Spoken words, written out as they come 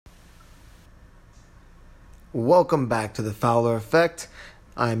Welcome back to the Fowler Effect.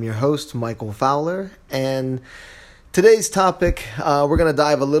 I'm your host, Michael Fowler, and today's topic, we're going to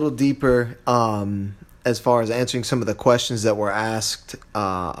dive a little deeper as far as answering some of the questions that were asked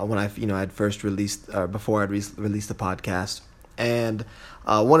when I'd first released, before I'd released the podcast, and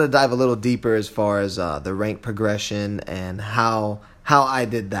want to dive a little deeper as far as the rank progression and how I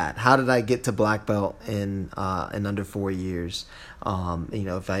did that. How did I get to black belt in under 4 years?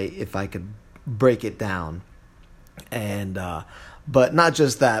 If I could break it down. And but not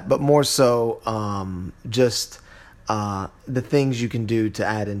just that, but more so just the things you can do to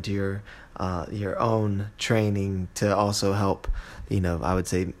add into your own training to also help, I would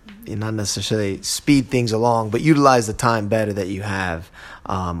say, not necessarily speed things along, but utilize the time better that you have,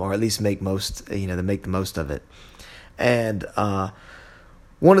 or at least make the most of it. And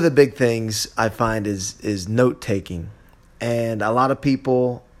one of the big things I find is note taking, and a lot of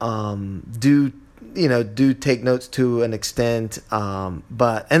people do take notes to an extent, and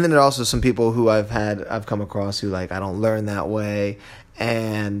then there are also some people who I've come across who I don't learn that way,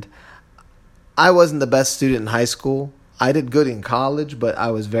 and I wasn't the best student in high school. I did good in college, but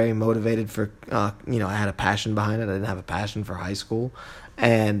I was very motivated for, I had a passion behind it. I didn't have a passion for high school,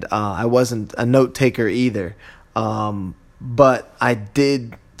 and I wasn't a note taker either, but I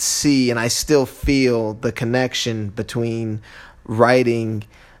did see, and I still feel the connection between writing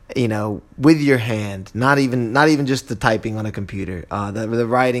with your hand, not even just the typing on a computer, the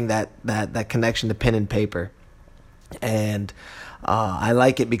writing, that connection to pen and paper. And I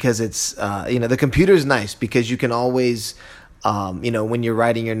like it because it's, the computer is nice because you can always, when you're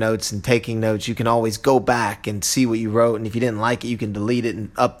writing your notes and taking notes, you can always go back and see what you wrote. And if you didn't like it, you can delete it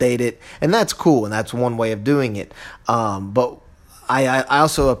and update it. And that's cool. And that's one way of doing it. But I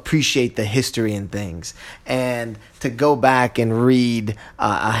also appreciate the history in things, and to go back and read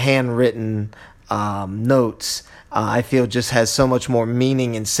a handwritten notes, I feel just has so much more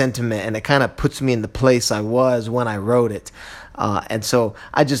meaning and sentiment, and it kind of puts me in the place I was when I wrote it. And so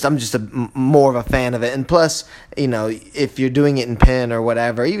I'm just more of a fan of it. And plus, if you're doing it in pen or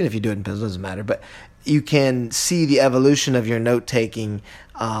whatever, even if you do it in pen, it doesn't matter, but you can see the evolution of your note taking,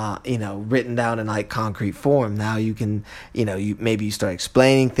 written down in concrete form. Now you can, you start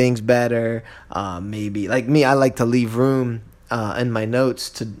explaining things better. Maybe like me, I like to leave room in my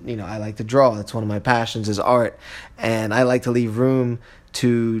notes to, I like to draw. That's one of my passions is art, and I like to leave room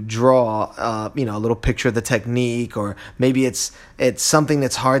to draw, a little picture of the technique, or maybe it's something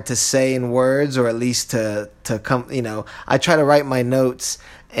that's hard to say in words, or at least to come, I try to write my notes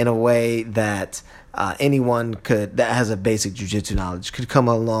in a way that anyone that has a basic jiu-jitsu knowledge could come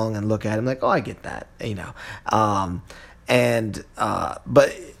along and look at it and like, oh, I get that,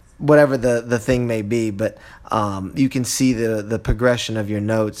 but whatever the thing may be, but you can see the progression of your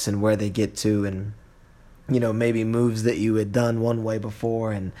notes and where they get to, and maybe moves that you had done one way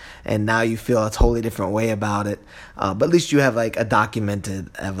before, and now you feel a totally different way about it, but at least you have a documented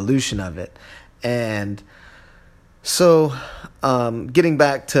evolution of it. And so getting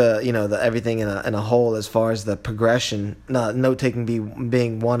back to everything in a whole, as far as the progression, note taking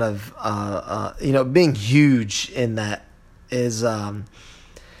being one of being huge in that is, I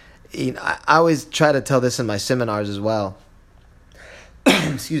always try to tell this in my seminars as well.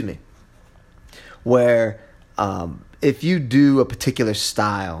 Excuse me. Where if you do a particular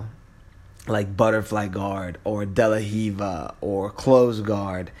style, like butterfly guard or De La Riva or close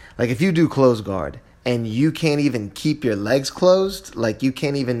guard, if you do close guard and you can't even keep your legs closed, you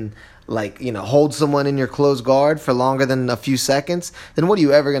can't even hold someone in your close guard for longer than a few seconds, then what are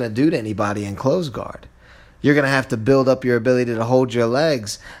you ever going to do to anybody in close guard? You're going to have to build up your ability to hold your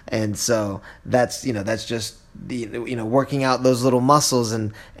legs. And so that's just working out those little muscles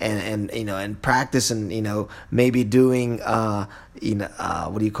and practice, and maybe doing what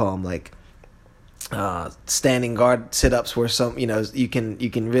do you call them, standing guard sit-ups, where you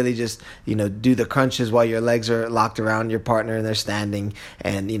can really just do the crunches while your legs are locked around your partner and they're standing,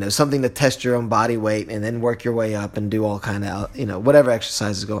 and something to test your own body weight, and then work your way up and do all kind of whatever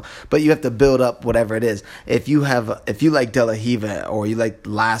exercises go. But you have to build up whatever it is. If you like De La Riva, or you like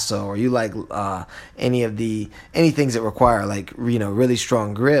lasso, or you like any things that require really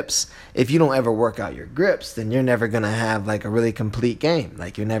strong grips, if you don't ever work out your grips, then you're never gonna have a really complete game.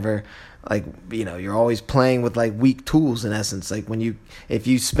 You're never you're always playing with weak tools, in essence. If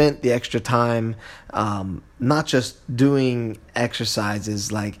you spent the extra time, not just doing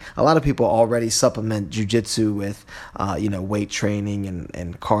exercises, a lot of people already supplement jiu-jitsu with, weight training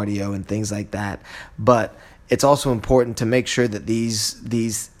and cardio and things like that. But it's also important to make sure that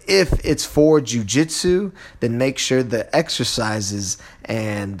these if it's for jiu-jitsu, then make sure the exercises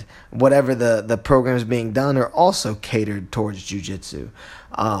and whatever the program is being done are also catered towards jiu-jitsu.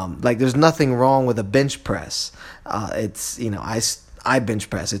 Like there's nothing wrong with a bench press. It's, I bench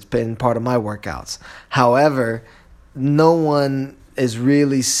press. It's been part of my workouts. However, no one is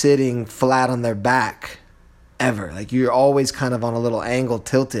really sitting flat on their back ever. Like you're always kind of on a little angle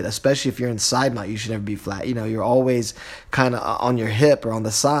tilted, especially if you're in side mount. You should never be flat. You're always kind of on your hip or on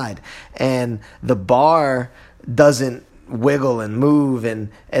the side, and the bar doesn't wiggle and move,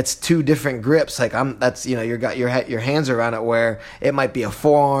 and it's two different grips. Like you got your hands around it, where it might be a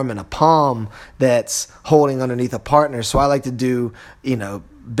forearm and a palm that's holding underneath a partner. So I like to do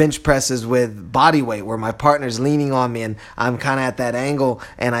bench presses with body weight, where my partner's leaning on me and I'm kind of at that angle,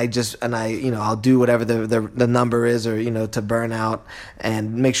 and I'll do whatever the number is, or to burn out,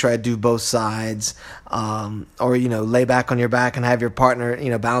 and make sure I do both sides, or lay back on your back and have your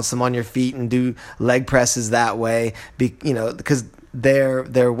partner bounce them on your feet and do leg presses that way, because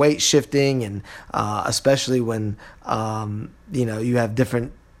they're weight shifting, and especially when you have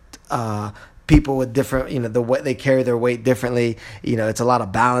different people with different, the way they carry their weight differently. It's a lot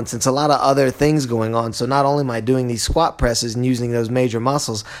of balance. It's a lot of other things going on. So not only am I doing these squat presses and using those major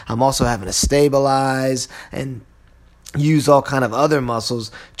muscles, I'm also having to stabilize and use all kind of other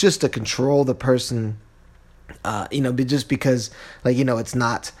muscles just to control the person. Just because, it's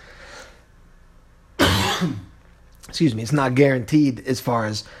not, excuse me, it's not guaranteed as far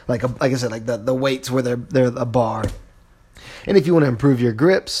as like I said, like the weights where they're a bar. And if you want to improve your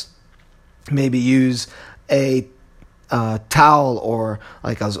grips, maybe use a towel or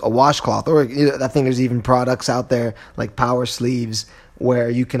like a washcloth, or I think there's even products out there like power sleeves where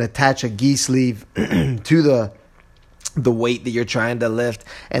you can attach a gi sleeve to the weight that you're trying to lift,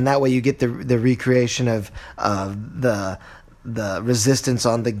 and that way you get the recreation of the resistance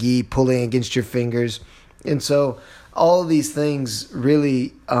on the gi pulling against your fingers. And so all of these things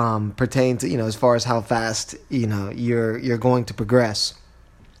really pertain to as far as how fast you're going to progress.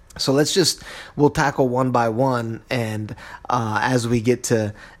 So we'll tackle one by one, and as we get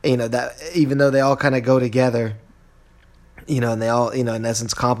to, that even though they all kind of go together, and they all, in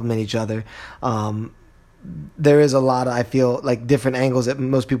essence complement each other, there is a lot of, I feel like, different angles that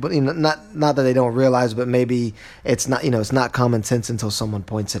most people, not that they don't realize, but maybe it's not, it's not common sense until someone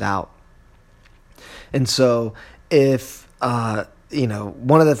points it out. And so if, one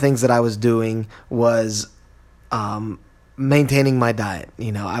of the things that I was doing was, maintaining my diet.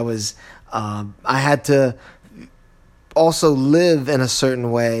 I had to also live in a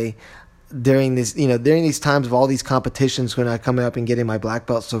certain way during these times of all these competitions, when I come up and getting my black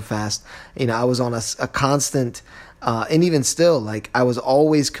belt so fast. I was on a constant, and even still, like, I was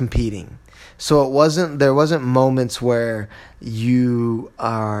always competing. So there wasn't moments where you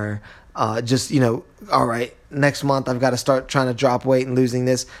are just, all right, next month I've got to start trying to drop weight and losing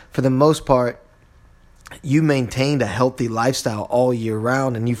this. For the most part, you maintained a healthy lifestyle all year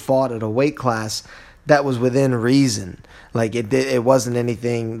round, and you fought at a weight class that was within reason. Like it wasn't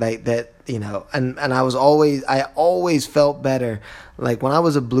anything like that, and I always felt better. Like when I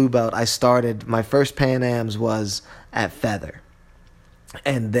was a blue belt, I started, my first Pan Ams was at feather.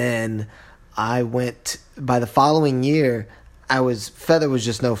 And then I went, by the following year, feather was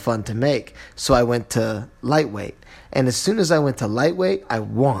just no fun to make. So I went to lightweight. And as soon as I went to lightweight, I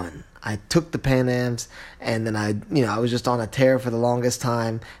won. I took the Pan Ams, and then I was just on a tear for the longest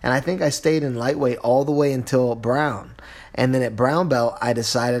time. And I think I stayed in lightweight all the way until brown. And then at brown belt, I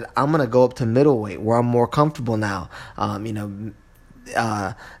decided I'm going to go up to middleweight, where I'm more comfortable now.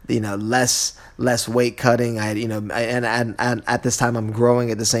 Less weight cutting. And at this time I'm growing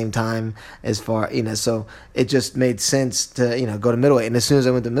at the same time as far, so it just made sense to, go to middleweight. And as soon as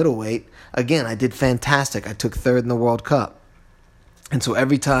I went to middleweight, again, I did fantastic. I took third in the World Cup. And so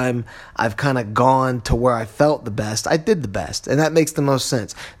every time I've kind of gone to where I felt the best, I did the best. And that makes the most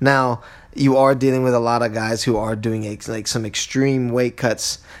sense. Now, you are dealing with a lot of guys who are doing some extreme weight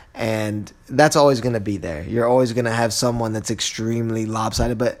cuts, and that's always going to be there. You're always going to have someone that's extremely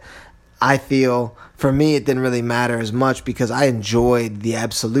lopsided. But I feel, for me, it didn't really matter as much because I enjoyed the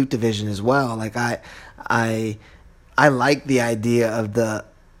absolute division as well. Like I like the idea of the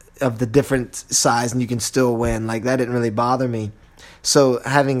different size, and you can still win. Like that didn't really bother me. So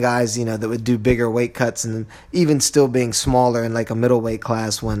having guys, that would do bigger weight cuts, and even still being smaller in like a middleweight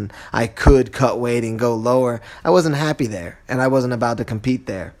class when I could cut weight and go lower, I wasn't happy there, and I wasn't about to compete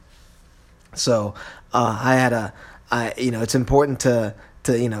there. So it's important to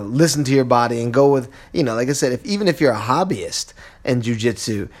listen to your body and go with, like I said, even if you're a hobbyist in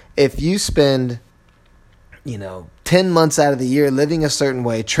jiu-jitsu, if you spend, 10 10 months out of the year living a certain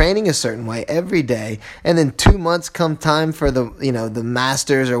way, training a certain way every day, and then 2 months come time for the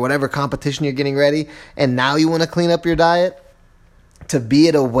Masters or whatever competition you're getting ready, and now you want to clean up your diet? To be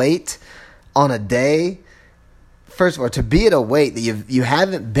at a weight on a day, first of all, to be at a weight that you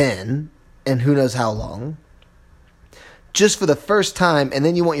haven't been in who knows how long, just for the first time, and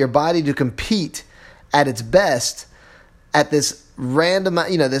then you want your body to compete at its best at this random,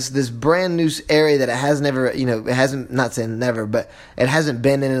 this brand new area that it has never, it hasn't, not saying never, but it hasn't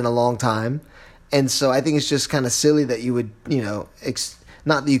been in a long time. And so I think it's just kind of silly that you would,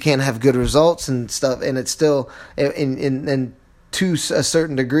 not that you can't have good results and stuff, and it's still, in to a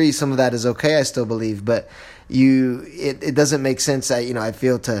certain degree, some of that is okay, I still believe, but it doesn't make sense that, I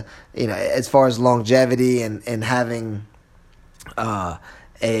feel to, as far as longevity and having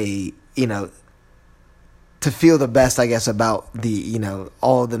to feel the best, I guess, about the,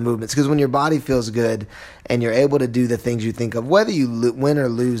 all the movements. Because when your body feels good and you're able to do the things you think of, whether you win or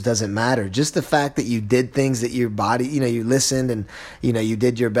lose doesn't matter. Just the fact that you did things that your body, you listened and, you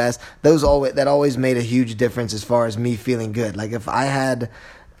did your best. That always made a huge difference as far as me feeling good. Like if I had,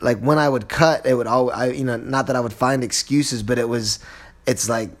 like when I would cut, it would always, not that I would find excuses, but it's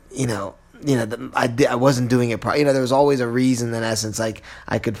like, I wasn't doing it properly. There was always a reason in essence. Like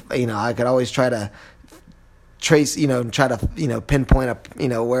I could always try to trace, try to, pinpoint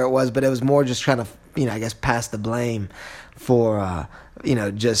where it was, but it was more just trying to, I guess, pass the blame for,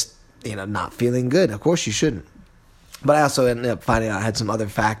 just, not feeling good. Of course you shouldn't. But I also ended up finding out I had some other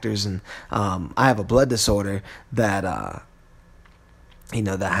factors, and I have a blood disorder that,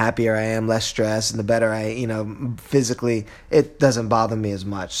 the happier I am, less stress, and the better I, physically, it doesn't bother me as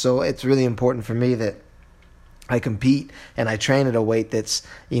much. So it's really important for me that I compete and I train at a weight that's,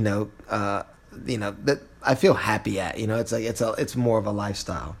 that I feel happy at. It's like it's more of a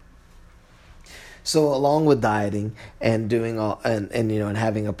lifestyle. So along with dieting and doing all and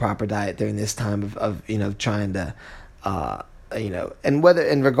having a proper diet during this time of trying to and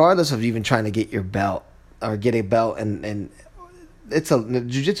regardless of even trying to get your belt or get a belt and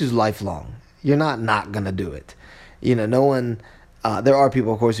jiu-jitsu is lifelong. You're not gonna do it. No one. There are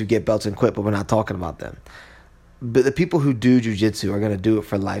people, of course, who get belts and quit, but we're not talking about them. But the people who do jiu-jitsu are going to do it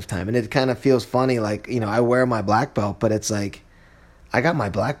for a lifetime. And it kind of feels funny, like, I wear my black belt, but it's like, I got my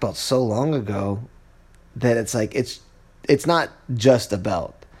black belt so long ago that it's like, it's not just a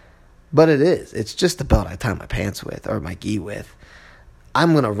belt. But it is. It's just the belt I tie my pants with or my gi with.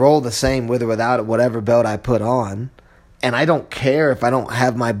 I'm going to roll the same with or without it, whatever belt I put on. And I don't care if I don't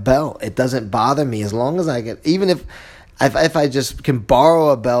have my belt. It doesn't bother me as long as I get, even if I just can borrow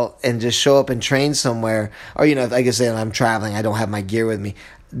a belt and just show up and train somewhere, or, like I said, I'm traveling, I don't have my gear with me,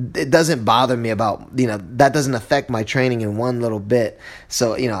 it doesn't bother me about, that doesn't affect my training in one little bit.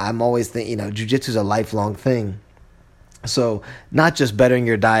 So, I'm always thinking, jiu-jitsu is a lifelong thing. So not just bettering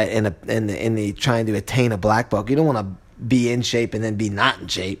your diet in the trying to attain a black belt. You don't want to be in shape and then be not in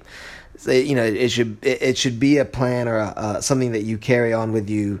shape. So, it should be a plan or something that you carry on with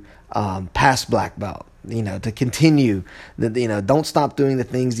you past black belt. To continue don't stop doing the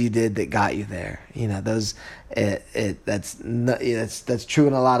things you did that got you there. That's true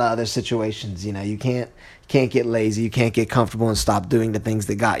in a lot of other situations. You can't get lazy. You can't get comfortable and stop doing the things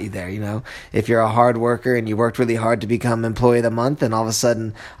that got you there. If you're a hard worker and you worked really hard to become employee of the month, and all of a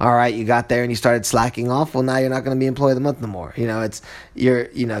sudden, all right, you got there and you started slacking off. Well, now you're not going to be employee of the month no more. If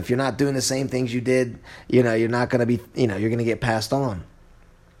you're not doing the same things you did, you're not going to be, you're going to get passed on.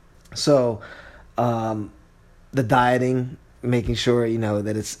 So, the dieting, making sure,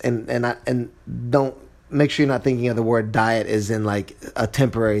 that it's, and don't, make sure you're not thinking of the word diet as in like a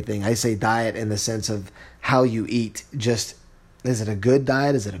temporary thing. I say diet in the sense of how you eat. Just, is it a good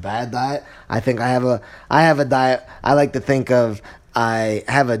diet? Is it a bad diet? I think I have a diet. I like to think of, I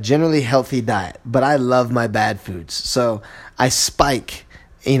have a generally healthy diet, but I love my bad foods. So I spike,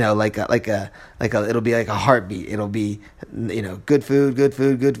 it'll be like a heartbeat. It'll be, good food,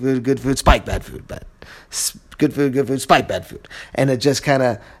 spike bad food, good food, spike bad food. And it just kind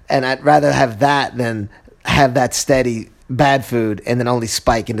of, and I'd rather have that than have that steady bad food and then only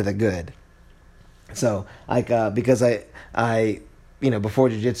spike into the good. So because I before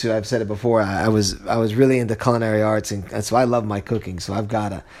jiu-jitsu, I've said it before, I was really into culinary arts, and so I love my cooking. So I've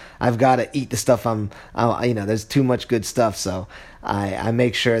gotta eat the stuff there's too much good stuff. So I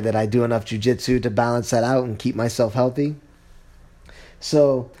make sure that I do enough jiu-jitsu to balance that out and keep myself healthy.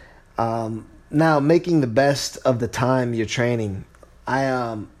 So, now making the best of the time you're training,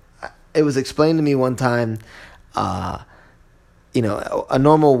 it was explained to me one time, a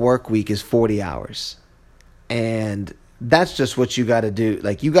normal work week is 40 hours. And that's just what you got to do.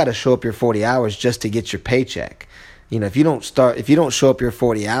 Like, you got to show up your 40 hours just to get your paycheck. If you don't show up your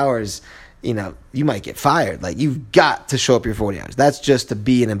 40 hours, you might get fired. Like, you've got to show up your 40 hours. That's just to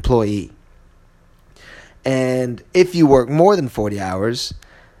be an employee. And if you work more than 40 hours,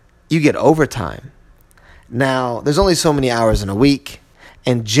 you get overtime. Now, there's only so many hours in a week,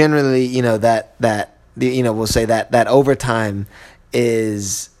 and generally, we'll say that overtime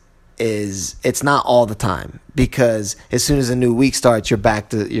is it's not all the time, because as soon as a new week starts, you're back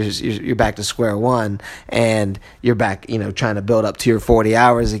to square one, and you're back, trying to build up to your 40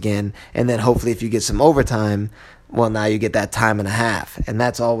 hours again, and then hopefully if you get some overtime, well, now you get that time and a half, and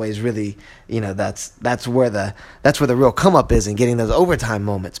that's always really, that's where the real come up is in getting those overtime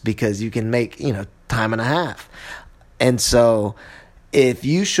moments, because you can make, time and a half. And so if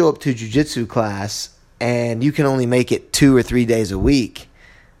you show up to jiu-jitsu class and you can only make it 2 or 3 days a week,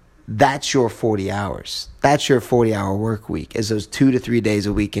 that's your 40 hours. That's your 40-hour work week, is those 2 to 3 days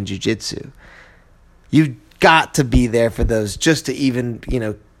a week in jiu-jitsu. You've got to be there for those just to even,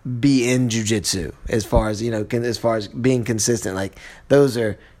 be in jiu-jitsu, as far as being consistent. Like, those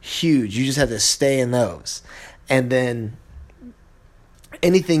are huge. You just have to stay in those. And then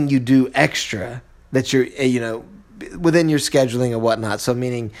anything you do extra that you're, within your scheduling and whatnot. So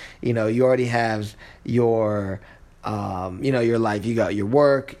meaning, you already have your your life. You got your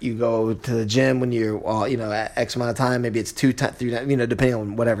work. You go to the gym when you're, at X amount of time. Maybe it's 2 times, 3 times, depending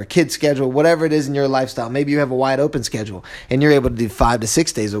on whatever kid schedule, whatever it is in your lifestyle. Maybe you have a wide open schedule and you're able to do 5 to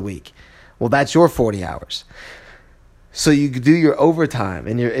 6 days a week. Well, that's your 40 hours. So you do your overtime,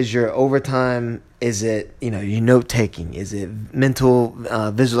 and is your overtime, is it, your note taking? Is it mental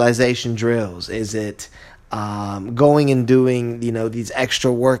visualization drills? Is it going and doing, these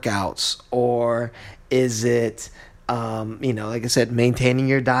extra workouts? Or is it, like I said, maintaining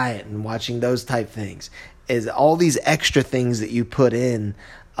your diet and watching those type things? Is all these extra things that you put in,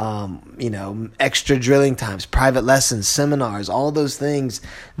 extra drilling times, private lessons, seminars, all those things,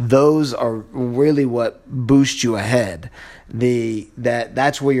 those are really what boost you ahead.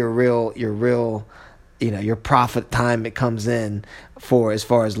 That's where your real, your profit time, it comes in for, as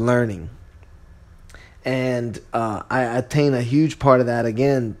far as learning. And I attain a huge part of that,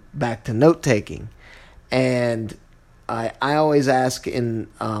 again, back to note taking. And I always ask in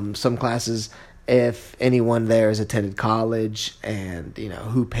some classes if anyone there has attended college, and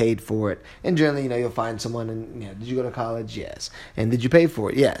who paid for it. And generally, you'll find someone, and did you go to college? Yes. And did you pay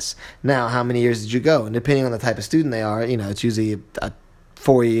for it? Yes. Now, how many years did you go? And depending on the type of student they are, it's usually a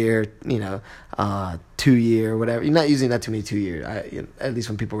 4-year, 2-year, whatever. Not too many 2-year. At least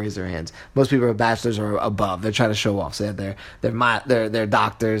when people raise their hands, most people are bachelors or above. They're trying to show off. So they're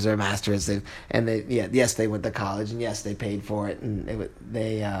doctors or masters. They went to college, and yes, they paid for it, and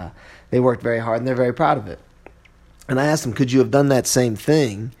they worked very hard, and they're very proud of it. And I asked them, could you have done that same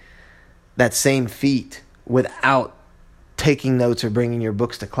thing, that same feat, without taking notes or bringing your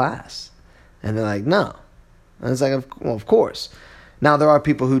books to class? And they're like, no. And it's like, well, of course. Now, there are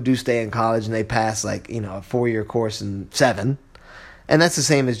people who do stay in college and they pass, a 4-year course in 7. And that's the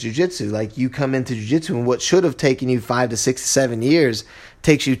same as jiu-jitsu. Like, you come into jiu-jitsu, and what should have taken you 5 to 6 to 7 years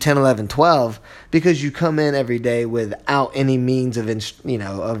takes you 10, 11, 12, because you come in every day without any means of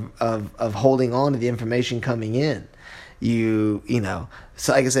holding on to the information coming in.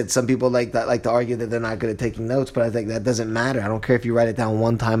 So like I said, some people like to argue that they're not good at taking notes, but I think that doesn't matter. I don't care if you write it down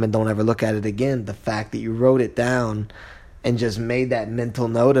one time and don't ever look at it again. The fact that you wrote it down and just made that mental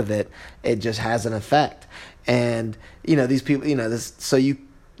note of it, it just has an effect. And, these people, so you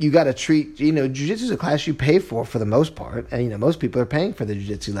got to treat, jiu-jitsu is a class you pay for the most part. And, most people are paying for the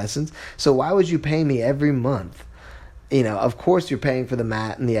jiu-jitsu lessons. So why would you pay me every month? Of course you're paying for the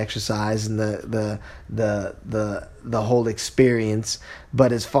mat and the exercise and the whole experience.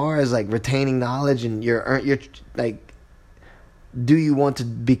 But as far as retaining knowledge and you're do you want to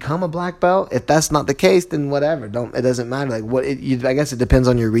become a black belt? If that's not the case, then whatever. It doesn't matter. I guess it depends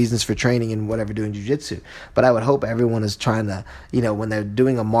on your reasons for training and whatever doing jiu-jitsu. But I would hope everyone is trying to, when they're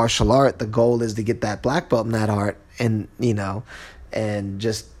doing a martial art, the goal is to get that black belt in that art, and and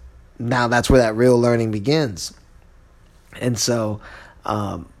just now that's where that real learning begins. And so,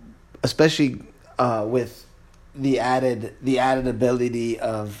 especially with the added ability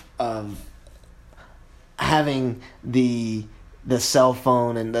of having the cell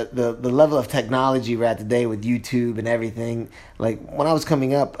phone and the level of technology we're at today with YouTube and everything. Like, when I was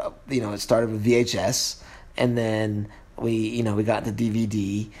coming up, it started with VHS, and then we got the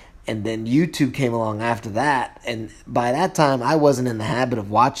DVD, and then YouTube came along after that. And by that time, I wasn't in the habit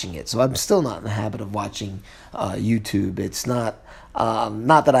of watching it, so I'm still not in the habit of watching YouTube. It's not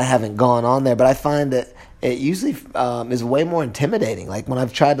that I haven't gone on there, but I find that it usually is way more intimidating. Like, when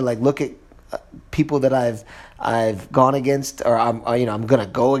I've tried to look at people that I've gone against, or I'm gonna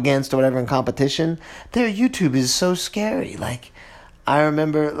go against or whatever in competition, their YouTube is so scary. Like, I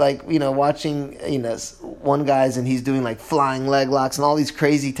remember watching one guy's, and he's doing like flying leg locks and all these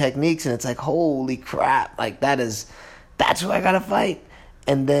crazy techniques, and it's like, holy crap, like that's who I gotta fight.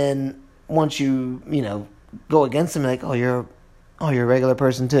 And then once you go against him, like, you're a regular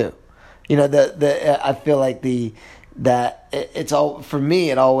person too. I feel like it's all, for me,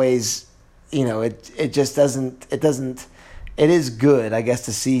 it always, it just doesn't, it is good, I guess,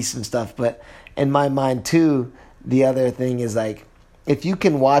 to see some stuff. But in my mind too, the other thing is, like, if you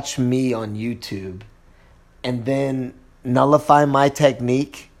can watch me on YouTube and then nullify my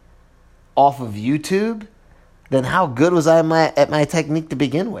technique off of YouTube, then how good was I at my technique to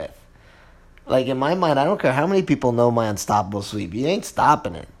begin with? Like, in my mind, I don't care how many people know my unstoppable sweep. You ain't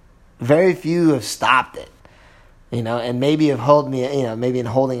stopping it. Very few have stopped it, and maybe have held me, maybe in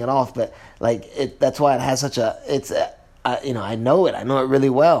holding it off. But like, that's why it has such I know it. I know it really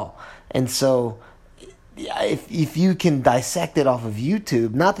well. And so, if you can dissect it off of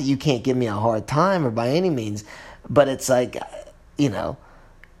YouTube, not that you can't give me a hard time or by any means, but it's like,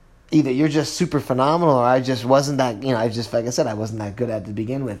 either you're just super phenomenal, or I just wasn't that, like I said, I wasn't that good at it to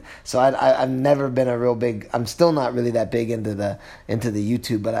begin with. So I've never been I'm still not really that big into the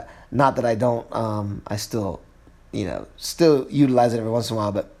YouTube, but not that I don't, I still utilize it every once in a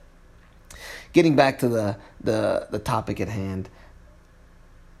while. But getting back to the topic at hand,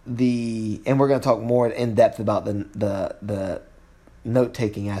 and we're going to talk more in depth about the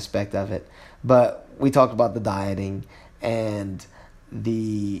note-taking aspect of it, but we talked about the dieting and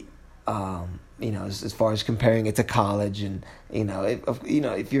the as far as comparing it to college, and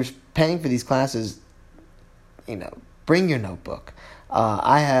if you're paying for these classes, bring your notebook.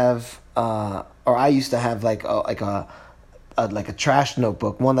 I used to have like a trash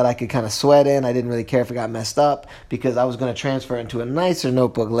notebook, one that I could kind of sweat in. I didn't really care if it got messed up, because I was going to transfer into a nicer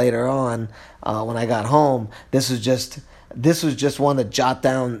notebook later on when I got home. This was just one to jot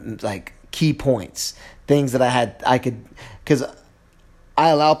down like key points, things that because I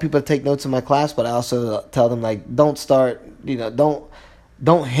allow people to take notes in my class, but I also tell them, like, don't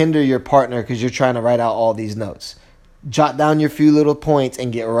hinder your partner because you're trying to write out all these notes. Jot down your few little points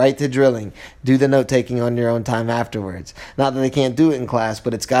and get right to drilling. Do the note taking on your own time afterwards. Not that they can't do it in class,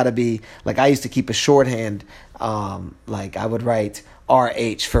 but it's got to be, like, I used to keep a shorthand. Like, I would write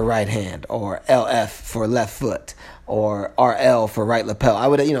RH for right hand, or LF for left foot, or RL for right lapel.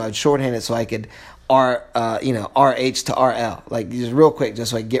 I'd shorthand it so I could RH to RL, like, just real quick,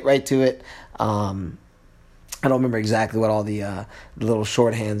 just so I get right to it. I don't remember exactly what all the little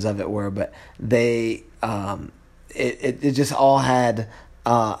shorthands of it were, but they it just all had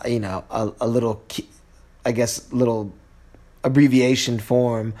a little, I guess, little abbreviation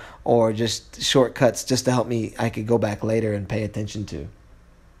form, or just shortcuts, just to help me, I could go back later and pay attention to.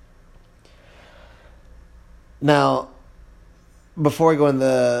 Now, before I go into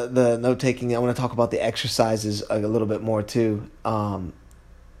the note taking, I want to talk about the exercises a little bit more too.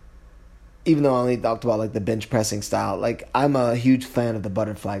 Even though I only talked about like the bench pressing style, like, I'm a huge fan of the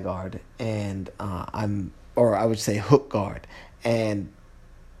butterfly guard, and I would say hook guard. And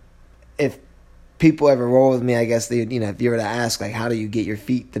if people ever roll with me, I guess if you were to ask, like, how do you get your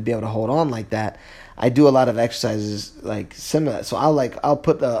feet to be able to hold on like that, I do a lot of exercises like similar. So I'll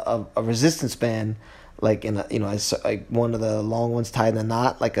put a resistance band, like, in like one of the long ones tied in a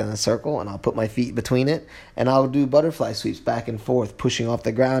knot, like in a circle, and I'll put my feet between it, and I'll do butterfly sweeps back and forth, pushing off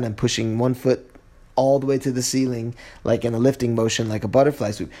the ground and pushing one foot all the way to the ceiling, like in a lifting motion, like a butterfly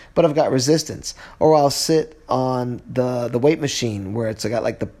sweep. But I've got resistance. Or I'll sit on the weight machine, where it's got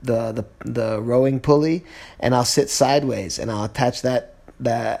like the rowing pulley, and I'll sit sideways, and I'll attach that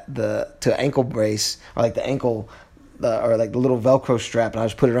to ankle brace, or like the ankle, or like the little Velcro strap, and I'll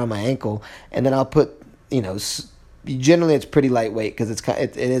just put it around my ankle, and then I'll put, generally it's pretty lightweight, because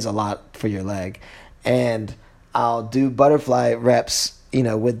it is a lot for your leg, and I'll do butterfly reps,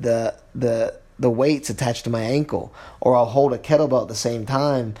 with the weights attached to my ankle, or I'll hold a kettlebell at the same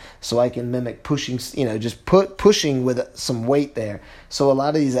time, so I can mimic pushing, just pushing with some weight there. So a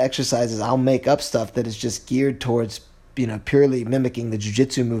lot of these exercises, I'll make up stuff that is just geared towards, purely mimicking the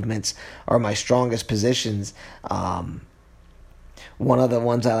jiu-jitsu movements, or my strongest positions. One of the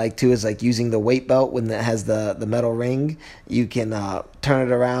ones I like too is like using the weight belt when it has the metal ring. You can turn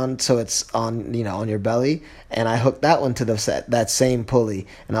it around so it's on on your belly, and I hook that one to that same pulley,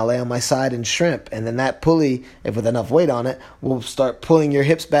 and I'll lay on my side and shrimp, and then that pulley, if with enough weight on it, will start pulling your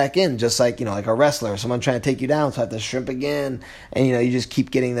hips back in, just like like a wrestler, someone trying to take you down. So I have to shrimp again, and you just keep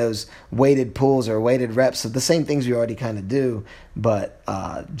getting those weighted pulls or weighted reps of the same things we already kind of do, but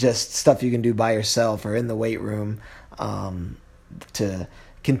just stuff you can do by yourself or in the weight room. To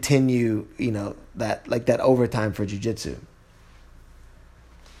continue, that overtime for jiu-jitsu.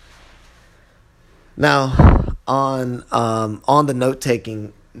 Now, on the note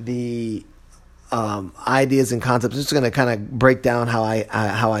taking, the ideas and concepts. I'm just going to kind of break down how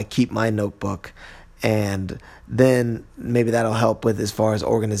I keep my notebook, and then maybe that'll help with as far as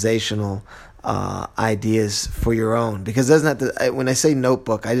organizational ideas for your own. Because it doesn't have to. When I say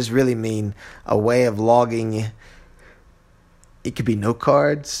notebook, I just really mean a way of logging. It could be note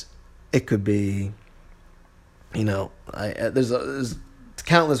cards. It could be, there's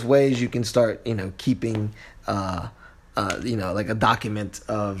countless ways you can start, keeping, like a document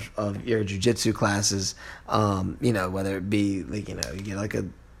of your jiu-jitsu classes, whether it be like, you get like a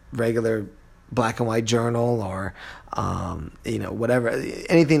regular black and white journal or, whatever,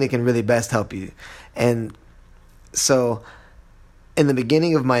 anything that can really best help you. And so in the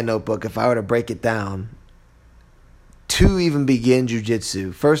beginning of my notebook, if I were to break it down, to even begin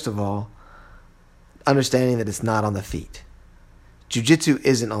jiu-jitsu, first of all, understanding that it's not on the feet. Jiu-jitsu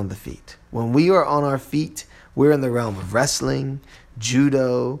isn't on the feet. When we are on our feet, we're in the realm of wrestling,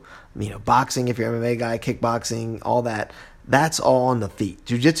 judo, boxing if you're an MMA guy, kickboxing, all that. That's all on the feet.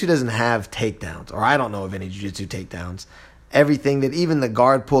 Jiu-jitsu doesn't have takedowns, or I don't know of any jiu-jitsu takedowns. Everything that even the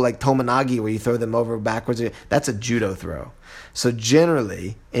guard pull, like Tomoe-nage, where you throw them over backwards, that's a judo throw. So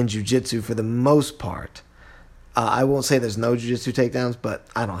generally, in jiu-jitsu, for the most part, I won't say there's no jiu-jitsu takedowns, but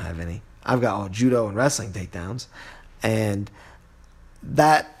I don't have any. I've got all judo and wrestling takedowns. And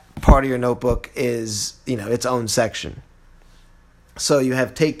that part of your notebook is, its own section. So you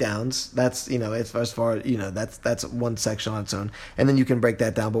have takedowns. That's, as far as, that's one section on its own. And then you can break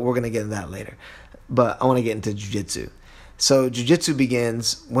that down, but we're going to get into that later. But I want to get into jiu-jitsu. So jiu-jitsu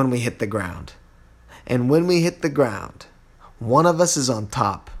begins when we hit the ground. And when we hit the ground, one of us is on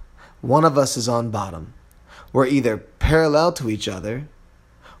top, one of us is on bottom. We're either parallel to each other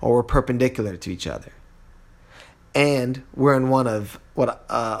or we're perpendicular to each other. And we're in one of what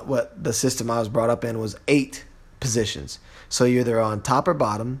the system I was brought up in was 8 positions. So you're either on top or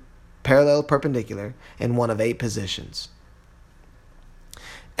bottom, parallel, perpendicular, in one of 8 positions.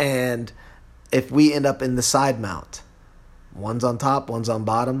 And if we end up in the side mount, one's on top, one's on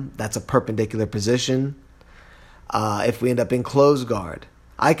bottom, that's a perpendicular position. If we end up in closed guard,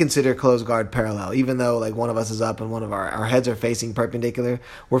 I consider closed guard parallel, even though like one of us is up and one of our heads are facing perpendicular,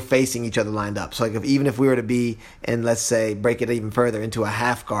 we're facing each other lined up. So like even if we were to be, and let's say break it even further into a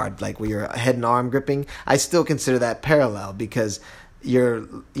half guard, like where you're head and arm gripping, I still consider that parallel because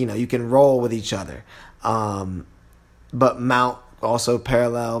you can roll with each other. But mount also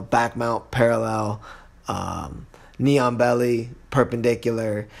parallel, back mount parallel, knee on belly,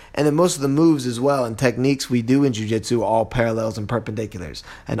 perpendicular, and then most of the moves as well and techniques we do in jiu-jitsu are all parallels and perpendiculars.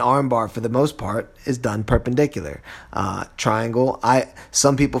 An armbar, for the most part, is done perpendicular. Triangle,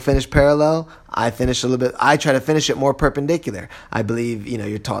 some people finish parallel. I finish a little bit. I try to finish it more perpendicular. I believe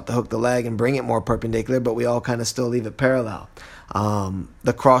you're taught to hook the leg and bring it more perpendicular, but we all kind of still leave it parallel.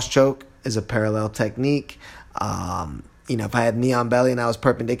 The cross choke is a parallel technique. If I had knee on belly and I was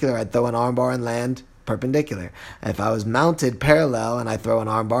perpendicular, I'd throw an armbar and land perpendicular. If I was mounted parallel and I throw an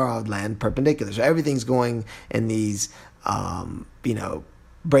armbar, I would land perpendicular. So everything's going in these,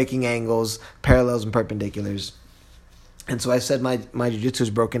 breaking angles, parallels and perpendiculars. And so I said my jiu-jitsu is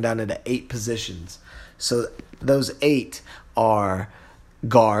broken down into 8 positions. So those 8 are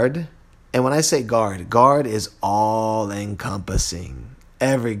guard. And when I say guard is all encompassing.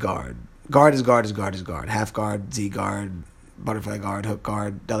 Every guard. Guard is guard is guard is guard. Half guard, Z guard, butterfly guard, hook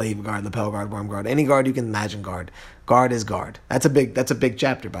guard, De La Riva guard, lapel guard, worm guard. Any guard you can imagine guard. Guard is guard. That's a big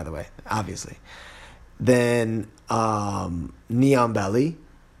chapter, by the way, obviously. Then knee on belly,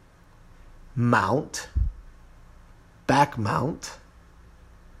 mount, back mount,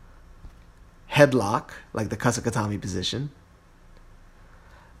 headlock, like the Kasakatami position,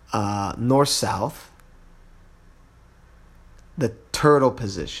 north-south, the turtle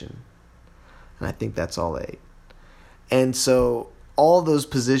position, and I think that's all 8. And so all those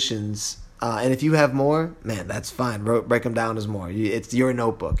positions, and if you have more, man, that's fine. Break them down as more. It's your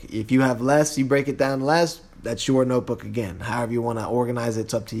notebook. If you have less, you break it down less. That's your notebook again. However you want to organize it,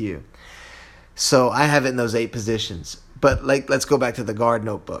 it's up to you. So I have it in those 8 positions. But let's go back to the guard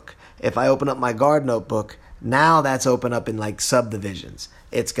notebook. If I open up my guard notebook, now that's open up in like subdivisions.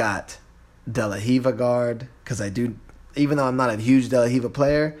 It's got De La Riva guard, because even though I'm not a huge De La Riva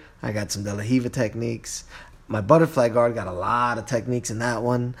player, I got some De La Riva techniques. My butterfly guard got a lot of techniques in that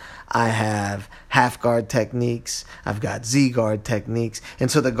one. I have half guard techniques. I've got Z guard techniques.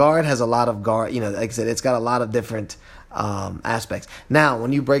 And so the guard has a lot of guard, like I said, it's got a lot of different aspects. Now,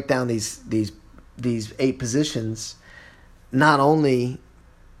 when you break down these 8 positions, not only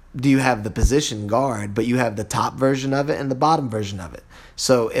do you have the position guard, but you have the top version of it and the bottom version of it.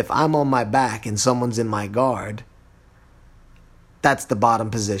 So if I'm on my back and someone's in my guard, that's the bottom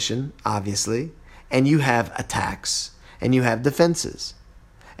position, obviously. And you have attacks and you have defenses.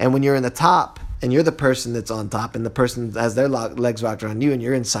 And when you're in the top and you're the person that's on top and the person has their legs locked around you and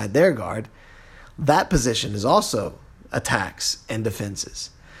you're inside their guard, that position is also attacks and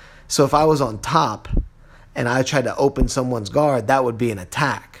defenses. So if I was on top and I tried to open someone's guard, that would be an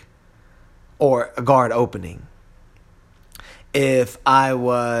attack or a guard opening. If I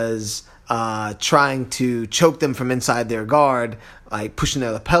was trying to choke them from inside their guard, like pushing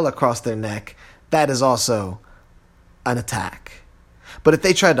their lapel across their neck, that is also an attack. But if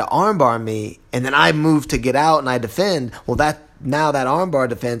they tried to armbar me and then I move to get out and I defend, well, that armbar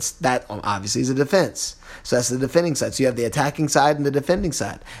defense, that obviously is a defense. So that's the defending side. So you have the attacking side and the defending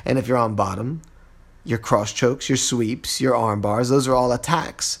side. And if you're on bottom, your cross chokes, your sweeps, your arm bars, those are all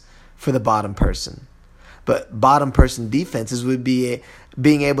attacks for the bottom person. But bottom person defenses would be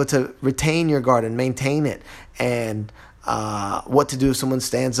being able to retain your guard and maintain it, and what to do if someone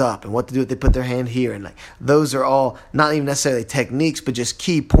stands up, and what to do if they put their hand here, and like those are all not even necessarily techniques, but just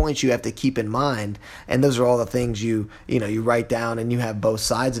key points you have to keep in mind. And those are all the things you write down, and you have both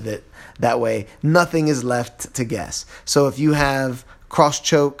sides of it. That way, nothing is left to guess. So if you have cross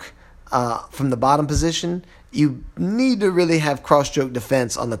choke from the bottom position, you need to really have cross choke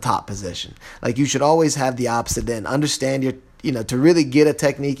defense on the top position. Like, you should always have the opposite end. Understand to really get a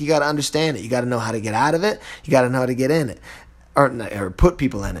technique, you got to understand it. You got to know how to get out of it. You got to know how to get in it, or put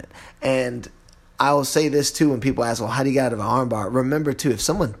people in it. And I will say this too, when people ask, well, how do you get out of an armbar? Remember too, if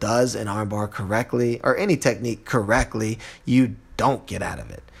someone does an armbar correctly, or any technique correctly, you don't get out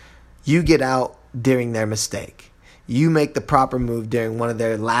of it. You get out during their mistake. You make the proper move during one of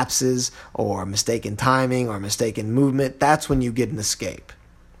their lapses, or mistaken timing, or mistaken movement. That's when you get an escape.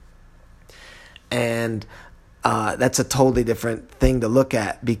 And that's a totally different thing to look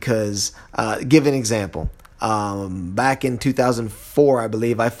at, because, give an example. Back in 2004, I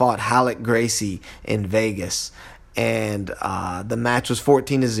believe, I fought Halleck Gracie in Vegas, and the match was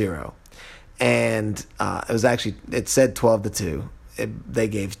 14-0. And it said 12-2. They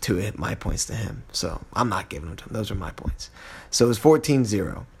gave 2 of my points to him, so I'm not giving them to him. Those are my points. So it was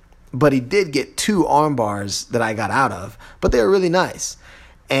 14-0. But he did get 2 arm bars that I got out of, but they were really nice.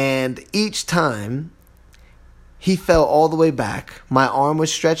 And each time he fell all the way back, my arm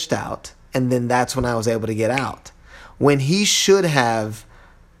was stretched out, and then that's when I was able to get out. When he should have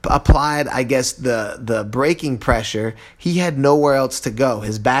applied, I guess, the braking pressure, he had nowhere else to go.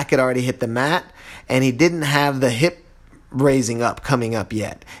 His back had already hit the mat, and he didn't have the hip coming up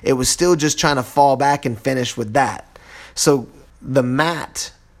yet. It was still just trying to fall back and finish with that. So the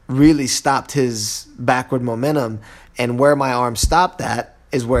mat really stopped his backward momentum, and where my arm stopped at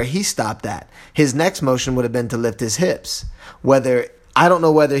is where he stopped at. His next motion would have been to lift his hips. I don't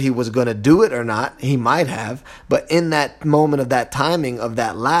know whether he was going to do it or not. He might have. But in that moment of that timing of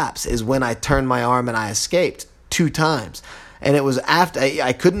that lapse is when I turned my arm and I escaped 2 times. And it was after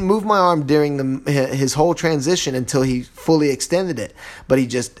I couldn't move my arm during his whole transition until he fully extended it. But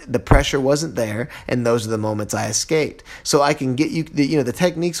the pressure wasn't there, and those are the moments I escaped. So I can get the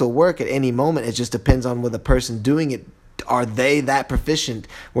techniques will work at any moment. It just depends on whether the person doing it, are they that proficient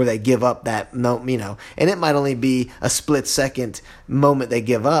where they give up that, and it might only be a split second moment they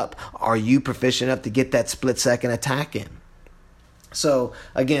give up. Are you proficient enough to get that split second attack in? So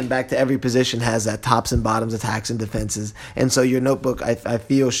again, back to every position has that tops and bottoms, attacks and defenses. And so your notebook, I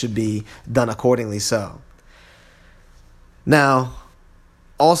feel, should be done accordingly so. Now,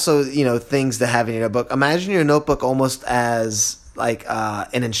 also, things to have in your notebook. Imagine your notebook almost as like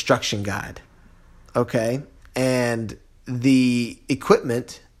an instruction guide. Okay? And the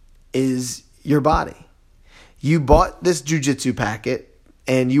equipment is your body. You bought this jiu-jitsu packet,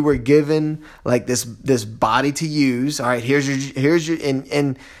 and you were given like this body to use. All right, here's your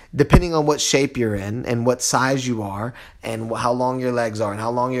and depending on what shape you're in and what size you are and how long your legs are and how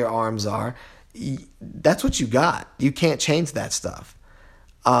long your arms are, that's what you got. You can't change that stuff.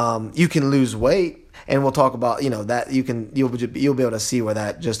 You can lose weight. And we'll talk about, that you'll be able to see where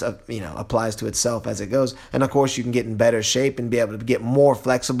that just, applies to itself as it goes. And of course, you can get in better shape and be able to get more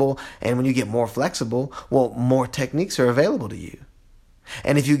flexible. And when you get more flexible, well, more techniques are available to you.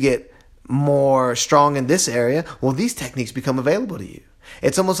 And if you get more strong in this area, well, these techniques become available to you.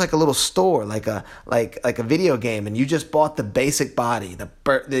 It's almost like a little store, like a video game, and you just bought the basic body.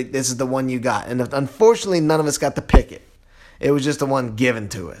 This is the one you got. And unfortunately, none of us got to pick it. It was just the one given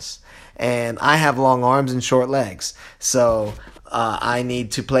to us. And I have long arms and short legs, so I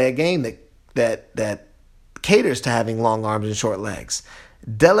need to play a game that caters to having long arms and short legs.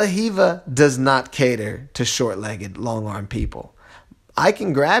 De La Riva does not cater to short-legged, long-armed people. I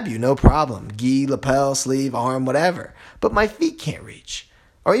can grab you, no problem. Gi, lapel, sleeve, arm, whatever. But my feet can't reach.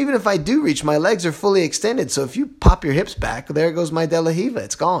 Or even if I do reach, my legs are fully extended. So if you pop your hips back, there goes my De La Riva.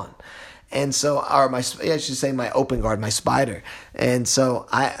 It's gone. And so, I should say my open guard, my spider. And so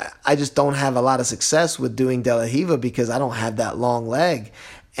I just don't have a lot of success with doing De La Riva because I don't have that long leg.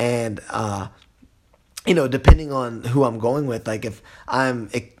 And, depending on who I'm going with, like if I'm,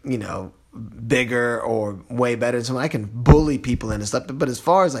 bigger or way better than someone, I can bully people into stuff. But as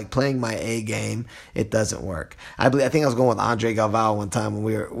far as like playing my A game, it doesn't work. I think I was going with Andre Galvao one time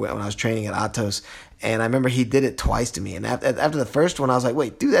when I was training at Atos. And I remember he did it twice to me. And after the first one, I was like,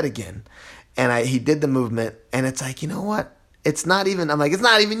 wait, do that again. And he did the movement. And it's like, you know what? It's not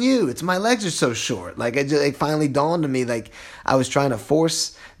even you. It's my legs are so short. Like it finally dawned on me, like I was trying to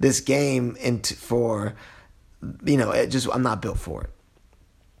force this game I'm not built for it.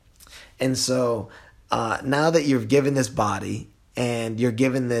 And so now that you're given this body and you're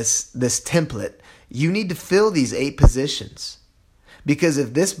given this template, you need to fill these 8 positions. Because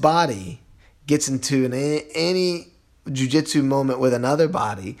if this body gets into any jiu-jitsu moment with another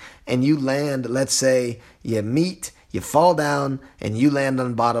body and you land, let's say you meet, you fall down, and you land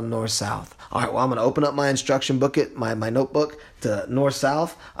on bottom north-south. All right, well, I'm going to open up my instruction book, my notebook to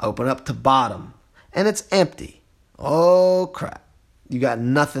north-south. I open up to bottom, and it's empty. Oh, crap. You got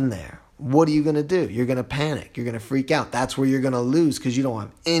nothing there. What are you going to do? You're going to panic. You're going to freak out. That's where you're going to lose because you don't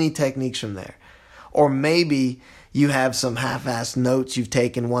have any techniques from there. Or maybe you have some half-assed notes you've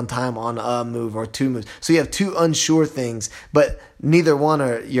taken one time on a move or 2 moves. So you have 2 unsure things, but neither one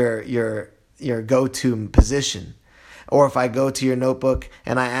are your go-to position. Or if I go to your notebook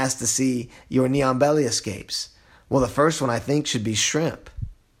and I ask to see your neon belly escapes, well, the first one I think should be shrimp.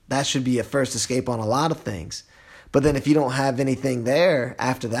 That should be a first escape on a lot of things. But then if you don't have anything there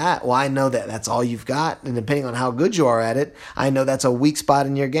after that, well, I know that that's all you've got. And depending on how good you are at it, I know that's a weak spot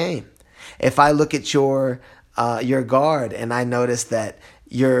in your game. If I look at your guard and I notice that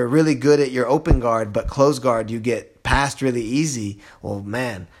you're really good at your open guard, but closed guard you get past really easy, well,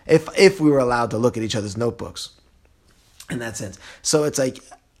 man, if we were allowed to look at each other's notebooks in that sense. So it's like,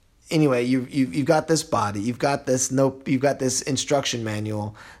 anyway, you've got this body, you've got this instruction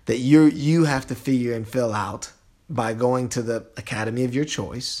manual that you have to figure and fill out by going to the academy of your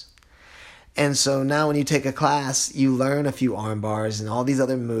choice. And so now when you take a class, you learn a few arm bars and all these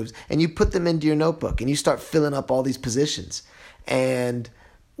other moves, and you put them into your notebook, and you start filling up all these positions. And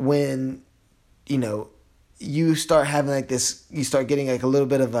when, you start having like this, you start getting like a little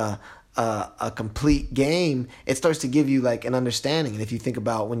bit of a complete game, it starts to give you like an understanding. And if you think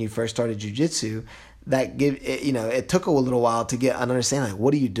about when you first started jiu-jitsu, it took a little while to get an understanding, like,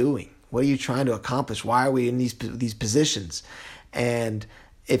 what are you doing? What are you trying to accomplish? Why are we in these positions? And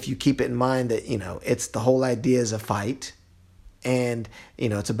if you keep it in mind that, it's the whole idea is a fight and,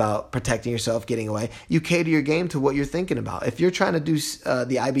 it's about protecting yourself, getting away, you cater your game to what you're thinking about. If you're trying to do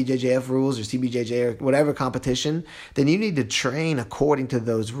the IBJJF rules or CBJJ or whatever competition, then you need to train according to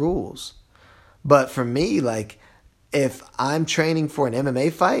those rules. But for me, like, if I'm training for an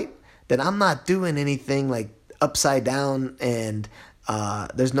MMA fight, then I'm not doing anything like upside down and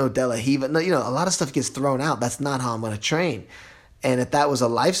there's no De La Riva. No, a lot of stuff gets thrown out. That's not how I'm going to train. And if that was a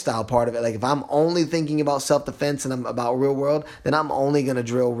lifestyle part of it, like if I'm only thinking about self-defense and I'm about real world, then I'm only going to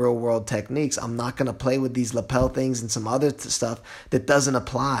drill real world techniques. I'm not going to play with these lapel things and some other stuff that doesn't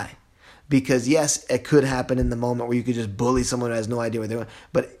apply. Because yes, it could happen in the moment where you could just bully someone who has no idea what they're doing.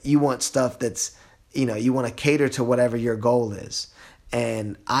 But you want stuff that's, you want to cater to whatever your goal is.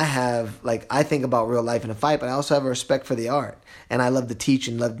 And I think about real life in a fight, but I also have a respect for the art. And I love to teach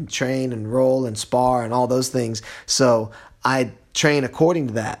and love to train and roll and spar and all those things. So I train according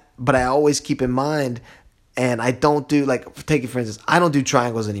to that. But I always keep in mind, and I don't do, like, take it for instance, I don't do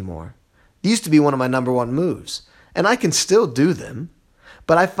triangles anymore. It used to be one of my number 1 moves. And I can still do them.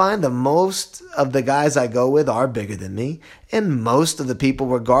 But I find that most of the guys I go with are bigger than me. And most of the people,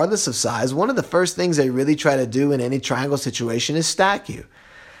 regardless of size, one of the first things they really try to do in any triangle situation is stack you.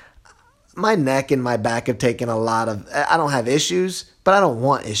 my neck and my back have taken a lot of, I don't have issues, but I don't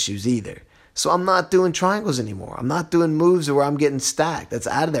want issues either. So I'm not doing triangles anymore. I'm not doing moves where I'm getting stacked. That's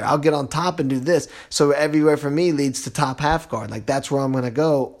out of there. I'll get on top and do this. So everywhere for me leads to top half guard. Like that's where I'm going to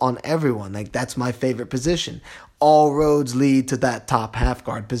go on everyone. Like that's my favorite position. All roads lead to that top half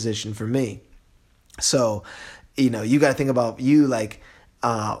guard position for me. So, you got to think about you, like,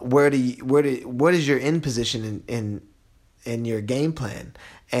 what is your in position in your game plan?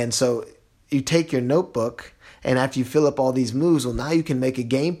 And so you take your notebook, and after you fill up all these moves, well, now you can make a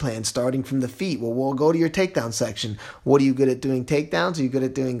game plan starting from the feet. Well, we'll go to your takedown section. What are you good at doing takedowns? Are you good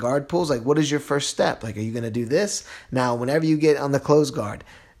at doing guard pulls? Like, what is your first step? Like, are you going to do this? Now, whenever you get on the close guard,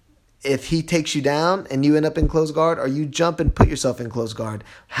 if he takes you down and you end up in close guard, or you jump and put yourself in close guard,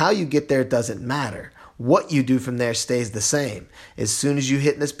 how you get there doesn't matter. What you do from there stays the same. As soon as you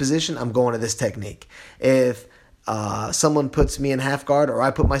hit in this position, I'm going to this technique. If someone puts me in half guard or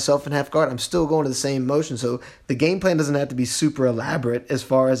I put myself in half guard, I'm still going to the same motion. So the game plan doesn't have to be super elaborate, as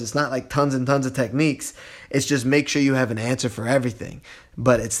far as it's not like tons and tons of techniques. It's just make sure you have an answer for everything.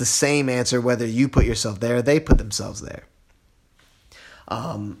 But it's the same answer whether you put yourself there or they put themselves there.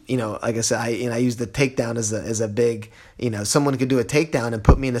 Like I said, I use the takedown as a big, someone could do a takedown and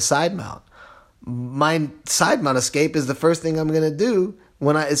put me in a side mount. My side mount escape is the first thing I'm going to do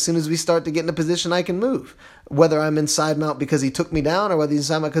as soon as we start to get in a position I can move. Whether I'm in side mount because he took me down or whether he's in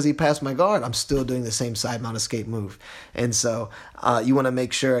side mount because he passed my guard, I'm still doing the same side mount escape move. And so you want to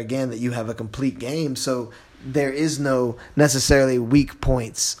make sure, again, that you have a complete game. So there is no necessarily weak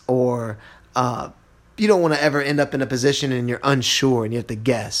points, or you don't want to ever end up in a position and you're unsure and you have to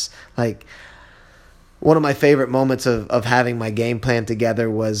guess. Like, one of my favorite moments of having my game plan together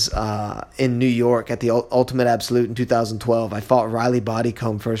was in New York at the Ultimate Absolute in 2012. I fought Riley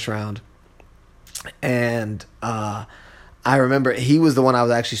Bodycomb first round. And I remember he was the one I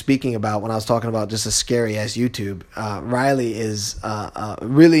was actually speaking about when I was talking about just a scary-ass YouTube. Riley is a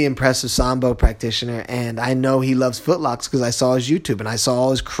really impressive Sambo practitioner, and I know he loves footlocks because I saw his YouTube, and I saw all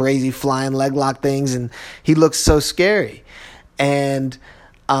his crazy flying leg lock things, and he looks so scary. And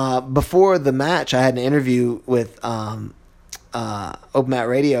before the match, I had an interview with Open Mat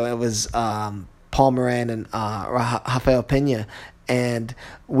Radio. It was Paul Moran and Rafael Pena, and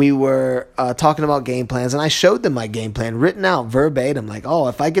we were talking about game plans, and I showed them my game plan written out verbatim. Like,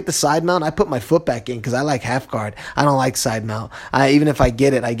 if I get the side mount, I put my foot back in because I like half guard. I don't like side mount. Even if I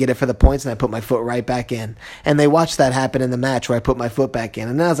get it for the points, and I put my foot right back in. And they watched that happen in the match where I put my foot back in.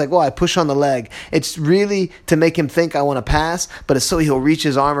 And then I was like, I push on the leg. It's really to make him think I want to pass, but it's so he'll reach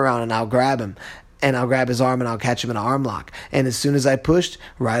his arm around and I'll grab him. And I'll grab his arm and I'll catch him in an arm lock. And as soon as I pushed,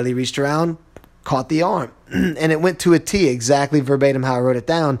 Riley reached around, caught the arm, and it went to a T, exactly verbatim how I wrote it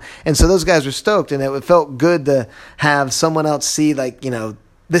down. And so those guys were stoked, and it felt good to have someone else see, like,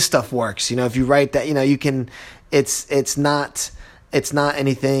 this stuff works. If you write that, you can, it's not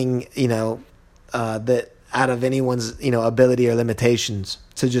anything, that out of anyone's, ability or limitations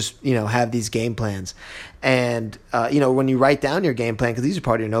to just, have these game plans. And, when you write down your game plan, because these are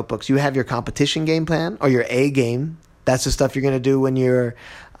part of your notebooks, you have your competition game plan or your A game. That's the stuff you're going to do when you're,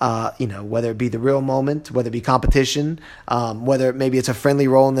 whether it be the real moment, whether it be competition, whether maybe it's a friendly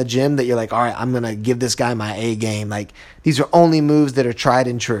role in the gym that you're like, all right, I'm going to give this guy my A game. Like, these are only moves that are tried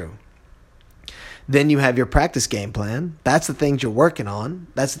and true. Then you have your practice game plan. That's the things you're working on.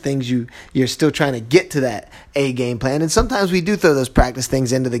 That's the things you're still trying to get to that A game plan. And sometimes we do throw those practice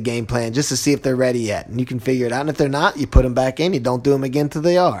things into the game plan just to see if they're ready yet. And you can figure it out. And if they're not, you put them back in. You don't do them again till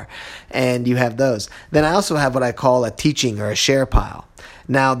they are. And you have those. Then I also have what I call a teaching or a share pile.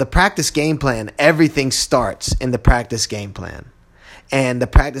 Now, the practice game plan, everything starts in the practice game plan. And the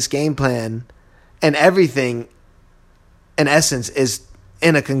practice game plan and everything, in essence, is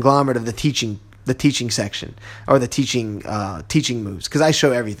in a conglomerate of the teaching section or the teaching moves, because I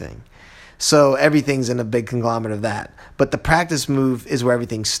show everything. So everything's in a big conglomerate of that. But the practice move is where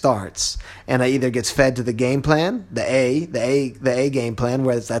everything starts, and it either gets fed to the game plan, the A game plan,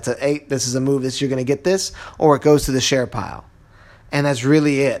 where this is a move, you're going to get this, or it goes to the share pile. And that's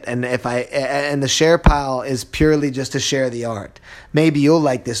really it. And and the share pile is purely just to share the art. Maybe you'll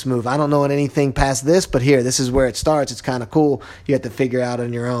like this move. I don't know anything past this, but here, this is where it starts. It's kind of cool. You have to figure out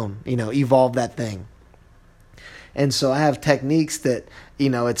on your own, evolve that thing. And so I have techniques that,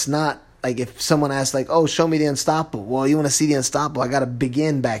 it's not like if someone asks like, oh, show me the unstoppable. Well, you want to see the unstoppable. I got to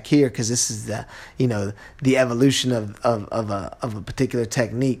begin back here because this is the, the evolution of a particular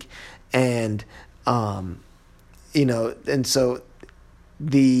technique. And, and so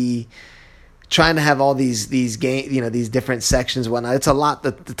the trying to have all these game, these different sections and whatnot, it's a lot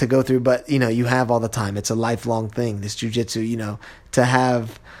to go through, but you have all the time. It's a lifelong thing, this jiu-jitsu, to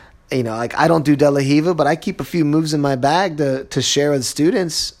have like I don't do De La Riva, but I keep a few moves in my bag to share with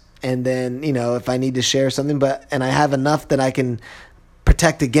students. And then, if I need to share something, and I have enough that I can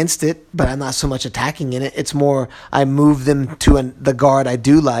protect against it, but I'm not so much attacking in it. It's more I move them to the guard I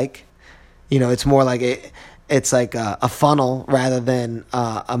do like. It's more like it's like a funnel rather than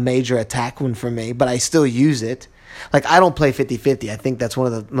a major attack one for me, but I still use it. Like, I don't play 50-50. I think that's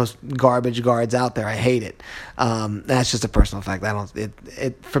one of the most garbage guards out there. I hate it. That's just a personal fact. I don't.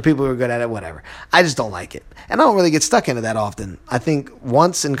 It for people who are good at it, whatever. I just don't like it, and I don't really get stuck into that often. I think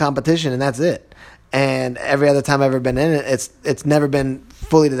once in competition, and that's it. And every other time I've ever been in it, it's never been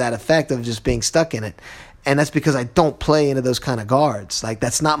fully to that effect of just being stuck in it. And that's because I don't play into those kind of guards. Like,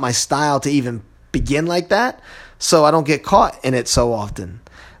 that's not my style to even begin like that. So I don't get caught in it so often.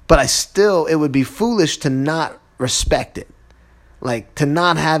 But it would be foolish to not respect it. Like, to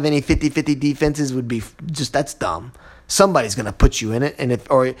not have any 50-50 defenses would be that's dumb. Somebody's going to put you in it. And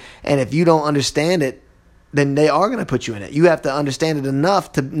if you don't understand it, then they are going to put you in it. You have to understand it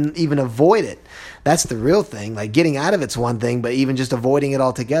enough to even avoid it. That's the real thing. Like, getting out of it's one thing, but even just avoiding it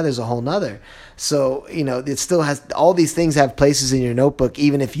altogether is a whole nother. So, it still has, all these things have places in your notebook.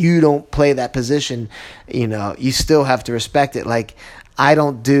 Even if you don't play that position, you still have to respect it. Like, I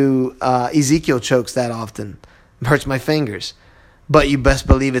don't do Ezekiel chokes that often. It hurts my fingers. But you best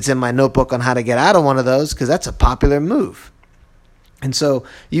believe it's in my notebook on how to get out of one of those, because that's a popular move. And so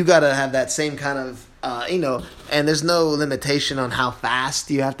you got to have that same kind of, and there's no limitation on how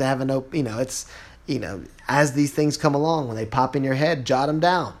fast you have to have it's, as these things come along, when they pop in your head, jot them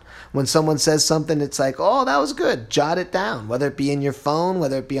down. When someone says something, it's like, oh, that was good. Jot it down, whether it be in your phone,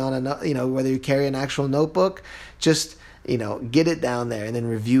 whether it be on whether you carry an actual notebook, just, get it down there and then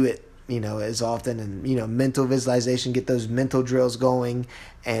review it, as often, and, mental visualization, get those mental drills going.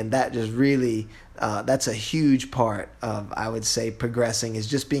 And that just really, that's a huge part of, I would say, progressing, is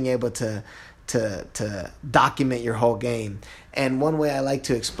just being able to document your whole game. And one way I like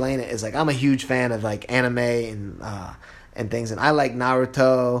to explain it is, like, I'm a huge fan of, like, anime and things, and I like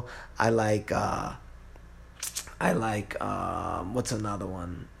Naruto. I like what's another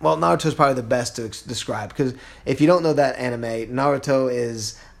one? Well, Naruto is probably the best to describe, because if you don't know that anime, Naruto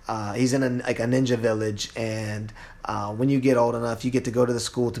is he's in a ninja village, and when you get old enough, you get to go to the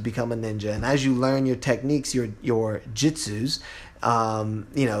school to become a ninja. And as you learn your techniques, your jutsus,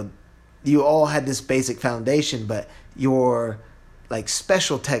 you all had this basic foundation, but your, like,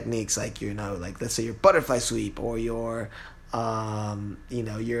 special techniques, like, like, let's say your butterfly sweep, or your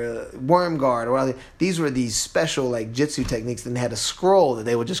your worm guard, or other, these were these special, like, jutsu techniques. Then they had a scroll that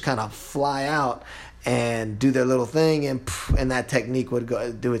they would just kind of fly out and do their little thing, and that technique would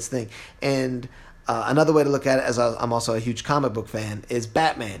go do its thing. And another way to look at it, as I'm also a huge comic book fan, is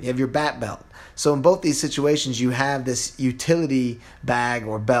Batman. You have your bat belt. So in both these situations, you have this utility bag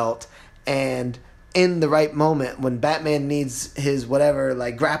or belt, and in the right moment, when Batman needs his whatever,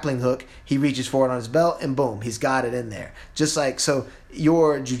 like, grappling hook, he reaches for it on his belt, and boom, he's got it in there. Just like, so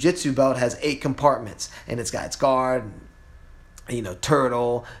your jiu-jitsu belt has 8 compartments, and it's got its guard,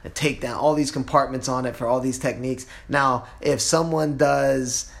 turtle, a takedown, all these compartments on it for all these techniques. Now, if someone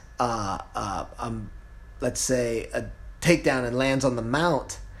does, let's say, a takedown and lands on the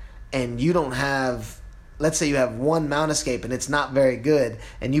mount, and you don't have, let's say you have one mount escape and it's not very good,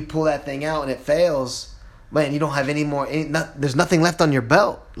 and you pull that thing out and it fails, man, you don't have any more, there's nothing left on your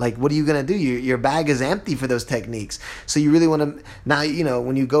belt. Like, what are you going to do? Your bag is empty for those techniques. So you really want to, now,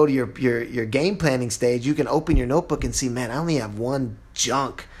 when you go to your game planning stage, you can open your notebook and see, man, I only have one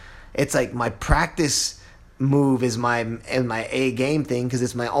junk. It's like my practice move is my A game thing, because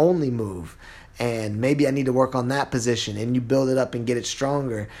it's my only move. And maybe I need to work on that position, and you build it up and get it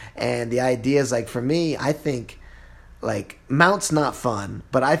stronger. And the idea is, like, for me, I think, like, mount's not fun,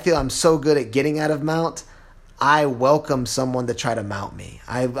 but I feel I'm so good at getting out of mount, I welcome someone to try to mount me.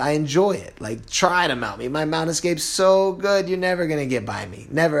 I enjoy it. Like, try to mount me. My mount escape's so good, you're never gonna get by me.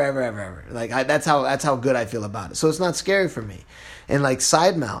 Never, ever, ever, ever. Like, that's how good I feel about it. So it's not scary for me. And, like,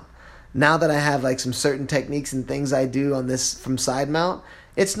 side mount, now that I have, like, some certain techniques and things I do on this from side mount,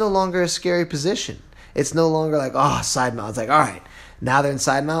 it's no longer a scary position. It's no longer like, oh, side mount. It's like, all right, now they're in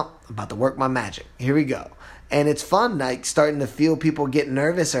side mount, I'm about to work my magic. Here we go. And it's fun, like, starting to feel people get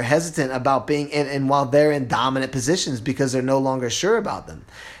nervous or hesitant about being in, and while they're in dominant positions, because they're no longer sure about them.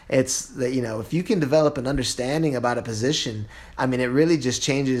 It's that, if you can develop an understanding about a position, I mean, it really just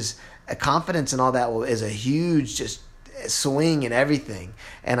changes confidence, and all that is a huge just swing in everything.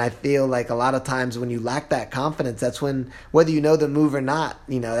 And I feel like a lot of times when you lack that confidence, that's when, whether you know the move or not,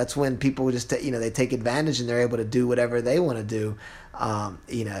 that's when people just they take advantage, and they're able to do whatever they want to do.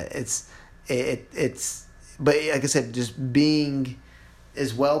 It's but like I said, just being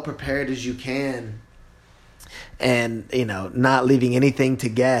as well prepared as you can, and not leaving anything to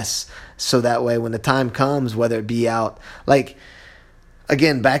guess, so that way when the time comes, whether it be out, like,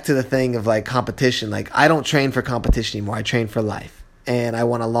 again, back to the thing of like competition, like I don't train for competition anymore. I train for life, and I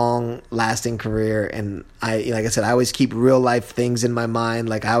want a long lasting career. And like I said, I always keep real life things in my mind.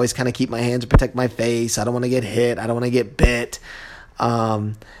 Like I always kind of keep my hands to protect my face. I don't want to get hit. I don't want to get bit.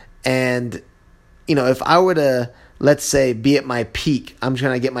 And if I were to, let's say, be at my peak, I'm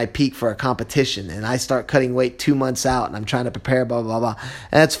trying to get my peak for a competition, and I start cutting weight 2 months out, and I'm trying to prepare, blah, blah, blah.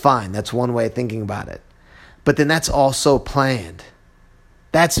 And that's fine. That's one way of thinking about it. But then that's also planned.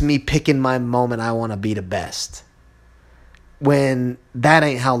 That's me picking my moment I want to be the best. When that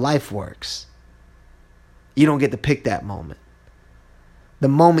ain't how life works. You don't get to pick that moment. The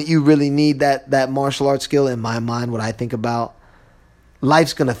moment you really need that martial arts skill, in my mind, what I think about,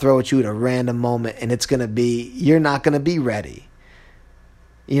 life's going to throw at you at a random moment, and it's going to be, you're not going to be ready.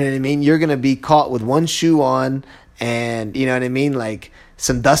 You know what I mean? You're going to be caught with one shoe on, and you know what I mean? Like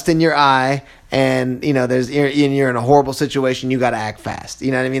some dust in your eye, and you're in a horrible situation. You got to act fast. You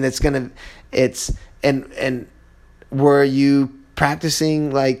know what I mean? And were you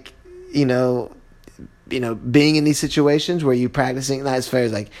practicing, like, being in these situations? Were you practicing, not as far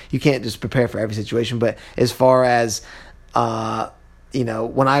as like, you can't just prepare for every situation, but as far as,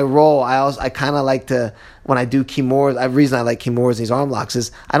 when I roll, I kind of like to, when I do Kimuras, the reason I like Kimuras and these arm locks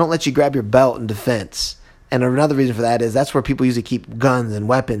is I don't let you grab your belt in defense. And another reason for that is that's where people usually keep guns and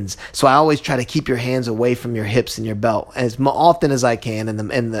weapons. So I always try to keep your hands away from your hips and your belt as often as I can in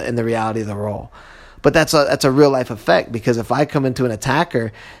the reality of the roll. But that's a real life effect, because if I come into an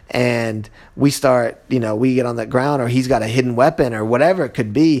attacker and we start, we get on the ground, or he's got a hidden weapon or whatever it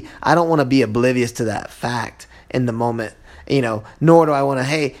could be, I don't want to be oblivious to that fact in the moment. Nor do I want to,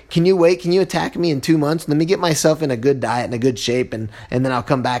 hey, can you wait? Can you attack me in 2 months? Let me get myself in a good diet and a good shape, and then I'll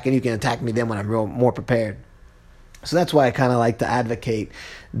come back and you can attack me then when I'm more prepared. So that's why I kind of like to advocate,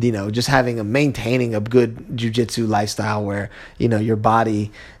 just maintaining a good jiu-jitsu lifestyle where, your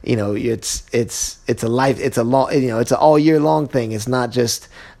body, it's a life, it's a long, it's an all year long thing. It's not just,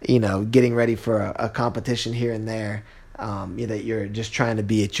 getting ready for a competition here and there, that you're just trying to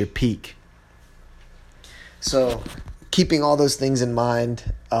be at your peak. So keeping all those things in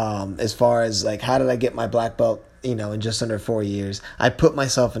mind, as far as like, how did I get my black belt, in just under 4 years? I put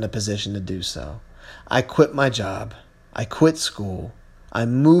myself in a position to do so. I quit my job. I quit school. I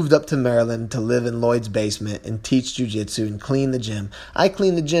moved up to Maryland to live in Lloyd's basement and teach jiu-jitsu and clean the gym. I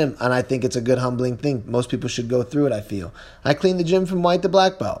clean the gym, and I think it's a good humbling thing. Most people should go through it, I feel. I cleaned the gym from white to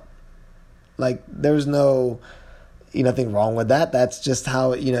black belt. Like, there's nothing wrong with that. That's just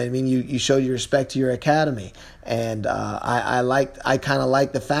how, you showed your respect to your academy. And I kind of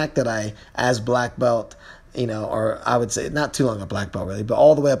like the fact that I, as black belt, or I would say not too long a black belt really, but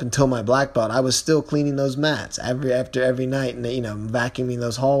all the way up until my black belt, I was still cleaning those mats after every night, and vacuuming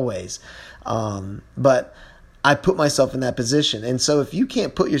those hallways. But I put myself in that position, and so if you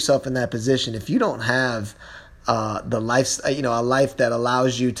can't put yourself in that position, if you don't have the life, a life that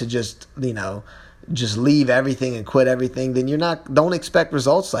allows you to just leave everything and quit everything, then don't expect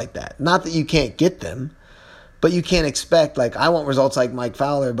results like that. Not that you can't get them, but you can't expect, like, I want results like Mike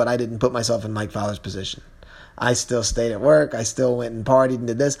Fowler, but I didn't put myself in Mike Fowler's position. I still stayed at work. I still went and partied and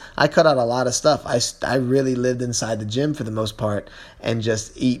did this. I cut out a lot of stuff. I really lived inside the gym for the most part and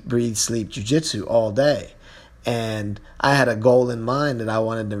just eat, breathe, sleep jiu-jitsu all day. And I had a goal in mind that I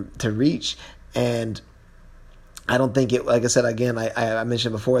wanted to reach. And I don't think it, like I said, again, I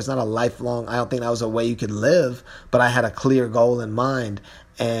mentioned before, it's not a lifelong, I don't think that was a way you could live, but I had a clear goal in mind.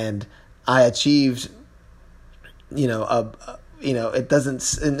 And I achieved, it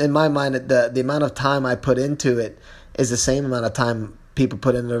doesn't, in my mind, the amount of time I put into it is the same amount of time people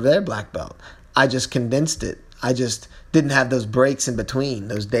put into their black belt. I just condensed it. I just didn't have those breaks in between,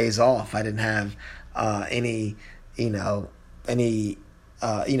 those days off. I didn't have any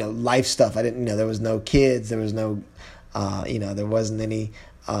life stuff. I didn't, there was no kids. There was no, there wasn't any,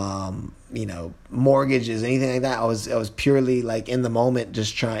 mortgages, anything like that. I was purely like in the moment,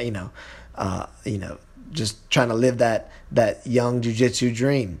 just trying, just trying to live that young jiu-jitsu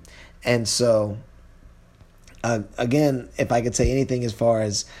dream. And so, again, if I could say anything as far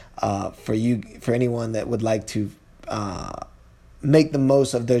as for anyone that would like to make the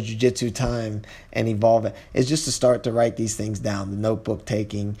most of their jiu-jitsu time and evolve it, is just to start to write these things down, the notebook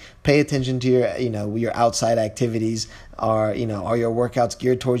taking, pay attention to your outside activities. Are your workouts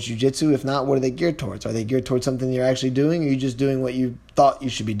geared towards jiu-jitsu? If not, what are they geared towards? Are they geared towards something you're actually doing, or are you just doing what you thought you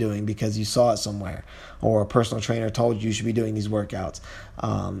should be doing because you saw it somewhere, or a personal trainer told you should be doing these workouts?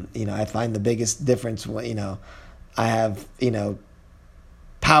 I find the biggest difference, I have,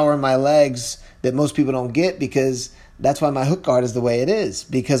 power in my legs that most people don't get, because that's why my hook guard is the way it is,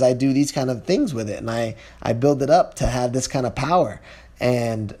 because I do these kind of things with it, and I build it up to have this kind of power,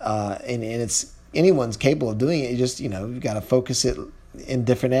 and it's anyone's capable of doing it. You just, you've got to focus it in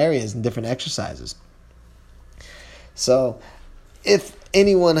different areas and different exercises. So if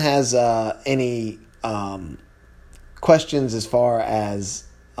anyone has any questions as far as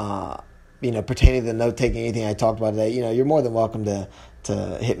pertaining to the note taking, anything I talked about today, you're more than welcome to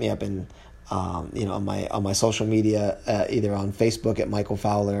hit me up in on my social media, either on Facebook at Michael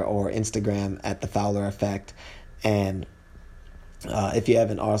Fowler or Instagram at The Fowler Effect. And if you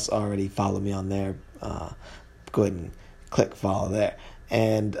haven't also already followed me on there, go ahead and click follow there.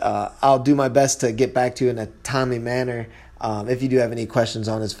 And I'll do my best to get back to you in a timely manner if you do have any questions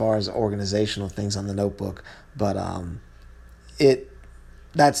on as far as organizational things on the notebook. But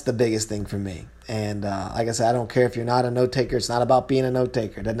that's the biggest thing for me. And like I said, I don't care if you're not a note taker. It's not about being a note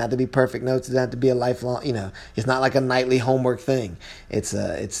taker. It doesn't have to be perfect notes. It doesn't have to be a lifelong, it's not like a nightly homework thing. It's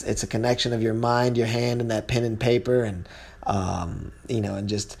a connection of your mind, your hand, and that pen and paper. And, and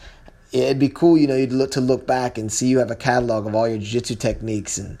just, it'd be cool, you'd look back and see you have a catalog of all your jiu-jitsu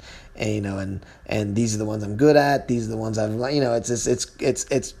techniques and these are the ones I'm good at. These are the ones I've,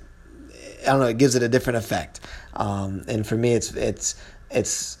 it's I don't know, it gives it a different effect. And for me,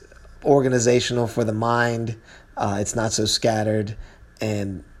 it's organizational for the mind. It's not so scattered,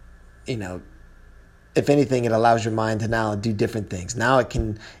 and if anything, it allows your mind to now do different things. Now it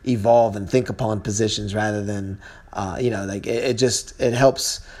can evolve and think upon positions rather than it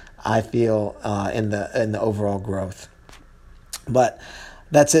helps, I feel, in the overall growth. But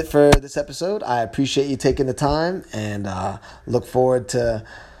that's it for this episode. I appreciate you taking the time, and look forward to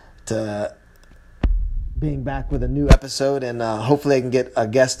being back with a new episode, and hopefully I can get a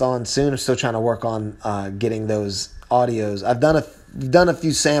guest on soon. I'm still trying to work on getting those audios. I've done a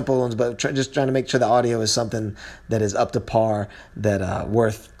few sample ones, but just trying to make sure the audio is something that is up to par, that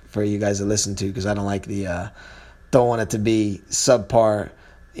worth for you guys to listen to, because I don't like don't want it to be subpar,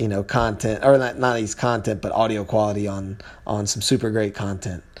 content, or not least content, but audio quality on some super great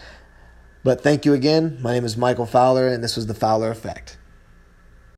content. But thank you again. My name is Michael Fowler, and this was The Fowler Effect.